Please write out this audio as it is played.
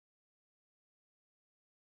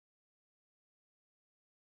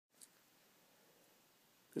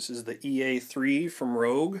This is the EA-3 from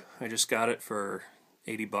Rogue. I just got it for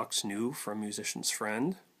 80 bucks new from Musician's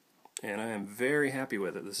Friend, and I am very happy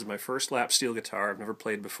with it. This is my first lap steel guitar. I've never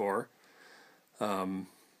played before, but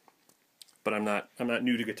I'm not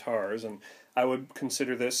new to guitars, and I would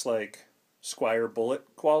consider this like Squier Bullet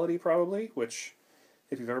quality probably, which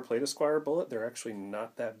if you've ever played a Squier Bullet, they're actually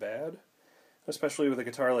not that bad. Especially with a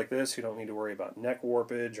guitar like this, you don't need to worry about neck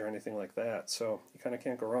warpage or anything like that, so you kind of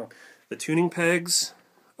can't go wrong. The tuning pegs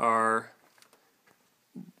are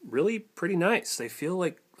really pretty nice. They feel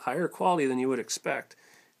like higher quality than you would expect.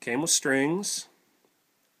 Came with strings.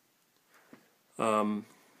 The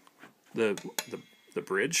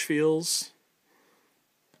bridge feels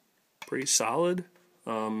pretty solid.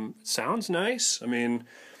 Sounds nice. I mean,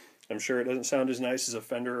 I'm sure it doesn't sound as nice as a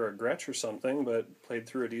Fender or a Gretsch or something, but played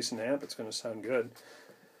through a decent amp, it's going to sound good.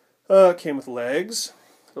 Came with legs.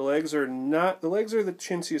 The legs are the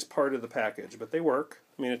chintziest part of the package, but they work.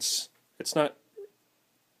 I mean, it's not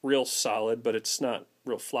real solid, but it's not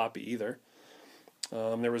real floppy either.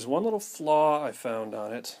 There was one little flaw I found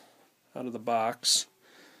on it out of the box.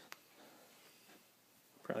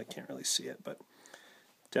 Probably can't really see it, but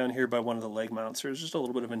down here by one of the leg mounts, there's just a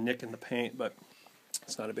little bit of a nick in the paint, but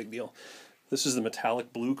it's not a big deal. This is the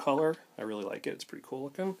metallic blue color. I really like it. It's pretty cool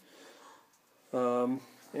looking. And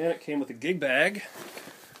it came with a gig bag,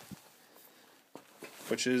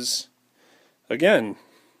 which is, again,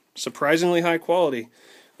 surprisingly high quality.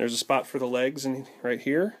 There's a spot for the legs right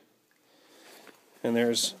here. And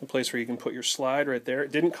there's a place where you can put your slide right there.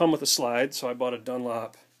 It didn't come with a slide, so I bought a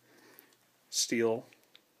Dunlop steel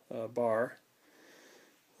bar,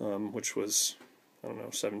 which was, I don't know,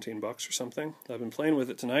 17 bucks or something. I've been playing with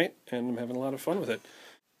it tonight, and I'm having a lot of fun with it.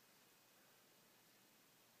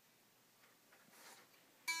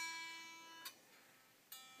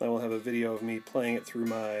 I will have a video of me playing it through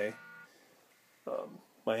my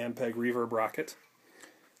my Ampeg reverb rocket.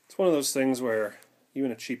 It's one of those things where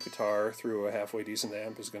even a cheap guitar through a halfway decent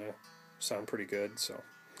amp is going to sound pretty good, so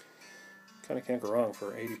kind of can't go wrong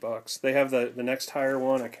for 80 bucks. They have the next higher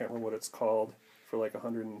one, I can't remember what it's called, for like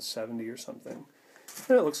 170 or something.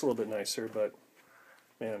 And it looks a little bit nicer, but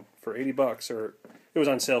man, for 80 bucks, or it was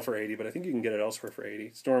on sale for 80, but I think you can get it elsewhere for 80.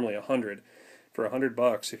 It's normally 100. For 100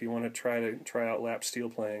 bucks, if you want to try out lap steel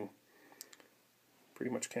playing,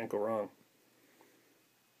 pretty much can't go wrong.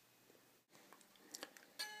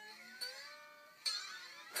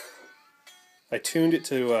 I tuned it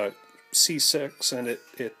to C6, and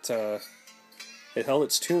it held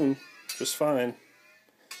its tune just fine.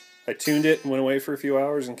 I tuned it and went away for a few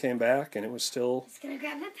hours and came back, and it was still. It's gonna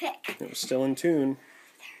grab a pick. It was still in tune.